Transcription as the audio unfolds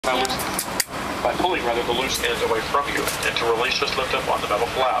by pulling the loose ends away from you, and to release, just lift up on the metal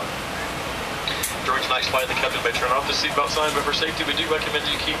flap. During tonight's flight, the captain may turn off the seatbelt sign, but for safety, we do recommend that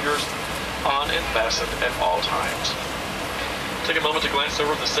you keep yours on and fastened at all times. Take a moment to glance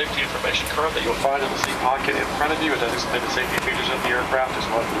over the safety information card that you'll find in the seat pocket in front of you. It does explain the safety features of the aircraft, as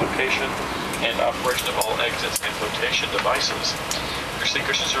well as the location and operation of all exits and flotation devices. Your seat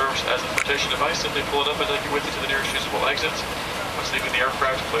cushion serves as a flotation device. Simply pull it up and take it with you to the nearest usable exits. Once leaving the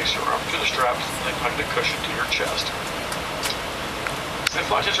aircraft, place your arm through the straps and then hug the cushion to your chest. Since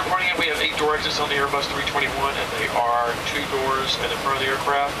flight attendants reporting it, we have 8 door exits on the Airbus 321, and they are 2 doors at the front of the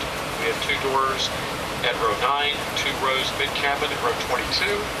aircraft. We have 2 doors at row 9, 2 rows mid-cabin at row 22,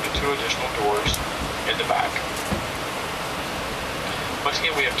 and 2 additional doors in the back. Once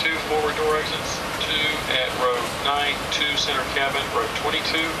again, we have 2 forward door exits, 2 at row 9, 2 center cabin, row 22,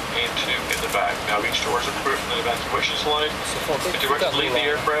 and 2 in the back. Now each door is equipped with an evacuation slide. Be directed to leave the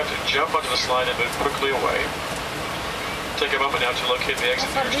aircraft and jump onto the slide and move quickly away. Take a moment now to locate the exit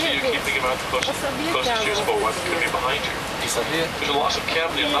nearest to you, keeping about the closest usable one that could be behind you. There's a loss of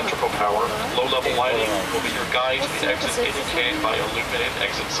cabin and electrical power. Low-level lighting will be your guide to the exit, indicated by illuminated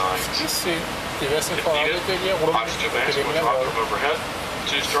exit signs. If needed, oxygen mask will drop from overhead.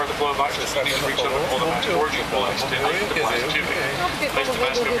 To start the flow of oxygen, you need to reach up and pull the mask towards you while extending the plastic tubing. Place the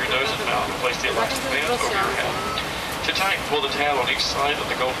mask over your nose and mouth and place the elastic band over your head. To tighten, pull the tab on each side of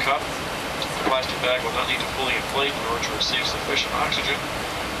the gold cup. The plastic bag will not need to fully inflate in order to receive sufficient oxygen,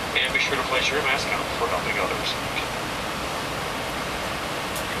 and be sure to place your mask on before helping others.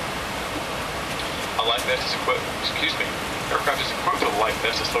 A life vest is equipped, aircraft is equipped with a life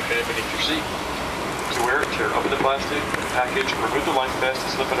vest that's located beneath your seat. To wear it, tear open the plastic package, remove the life vest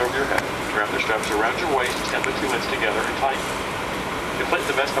and slip it over your head. Wrap the straps around your waist, and the 2 ends together and tighten. Inflate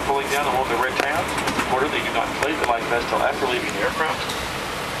the vest by pulling down on one of the red tabs. It's important that you do not inflate the life vest until after leaving the aircraft.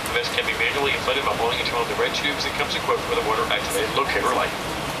 The vest can be manually inflated by blowing into one of the red tubes and comes equipped with a water-activated locator light.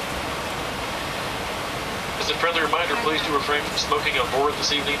 As a friendly reminder, please do refrain from smoking on board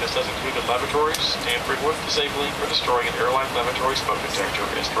this evening. This does include in lavatories. Tampering with, disabling, or destroying an airline lavatory smoke detector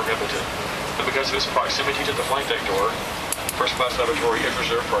is prohibited. And because of its proximity to the flight deck door, first-class lavatory is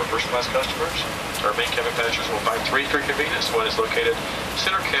reserved for our first-class customers. Our main cabin passengers will find 3 for convenience. One is located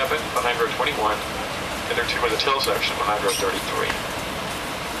center cabin behind row 21, and there are 2 in the tail section behind row 33.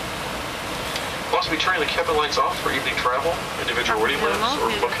 We'll also be turning the cabin lights off for evening travel. Individual reading lamps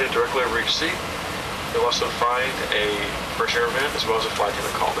are located directly over each seat. You'll also find a fresh air vent as well as a flight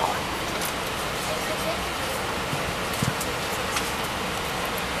attendant call bell.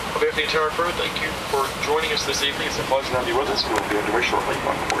 On behalf of the entire crew, thank you for joining us this evening. It's a pleasure to have you with us. We'll be underway shortly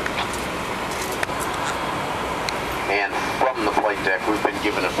on board. And from the flight deck, we've been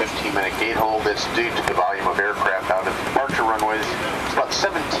given a 15-minute gate hold. It's due to the volume of aircraft out at the departure runways. It's about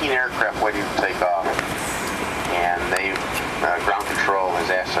 17 aircraft waiting to take off. And ground control has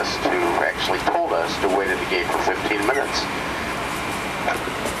asked us to, actually told us to wait at the gate for 15 minutes.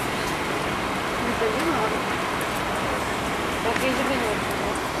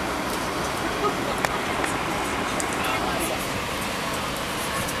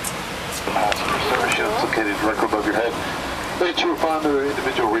 Passenger service units located directly above your head. They to respond to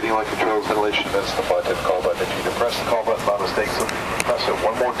individual reading light controls, ventilation events, the flight attendant call button. If you press the call button by mistake, so press it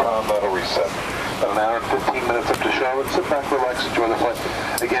one more time, that'll reset. About an hour and 15 minutes up to Charlotte. Sit back, relax, enjoy the flight.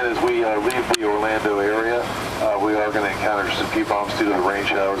 Again, as we leave the Orlando area, we are going to encounter some few bombs due to the rain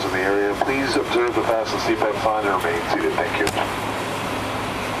showers in the area. Please observe the fasten seatbelt sign and remain seated. Thank you.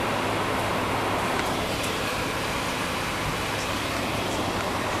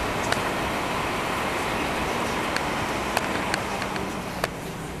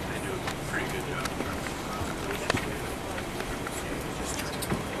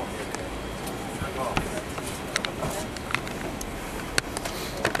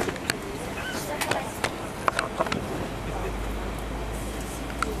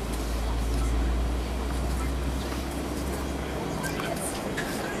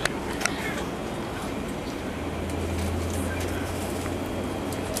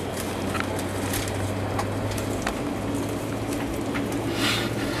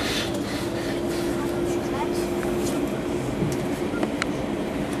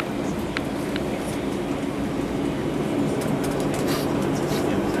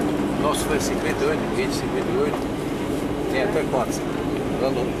 Nosso foi 58, gate 58. Tem até 4. Lá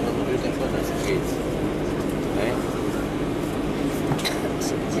no Rio tem quantas gates? Né?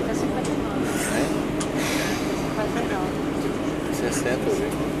 Você tá 59. É? 59. 60, eu vi.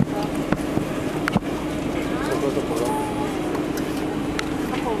 Só quanto por lá?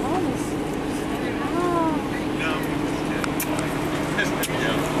 Tá por lá? No.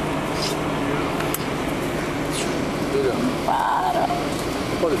 Para.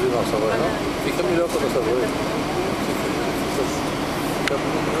 Não pode ouvir nossa voz, não? Fica melhor com a nossa voz. Fica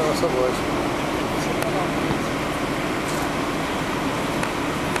melhor com a nossa voz.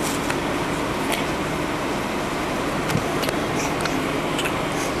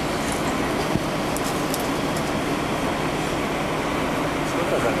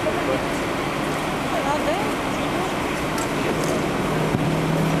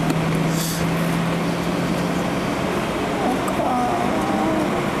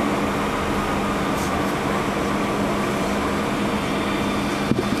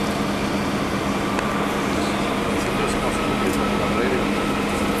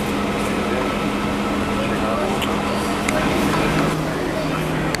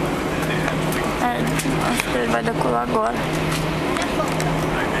 Acho que ele vai decolar agora.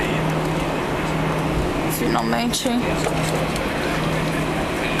 Finalmente, hein?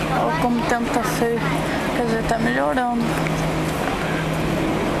 Olha como o tempo tá feio. Quer dizer, tá melhorando.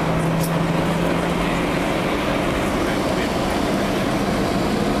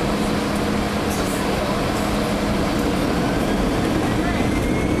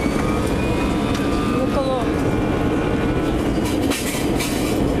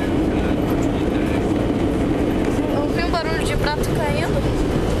 Prato caindo.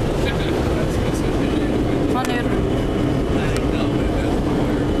 Maneiro.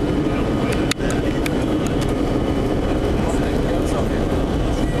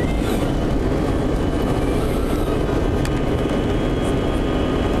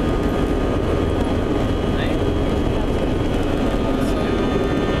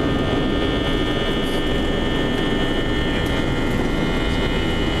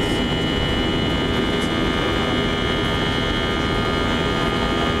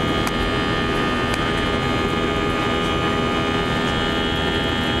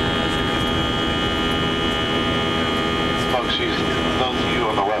 Those of you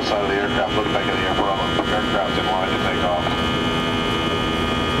on the left side of the aircraft looking back at the aircraft in line to take off.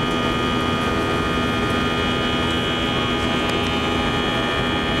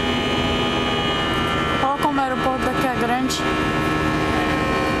 Olha como o aeroporto daqui é grande.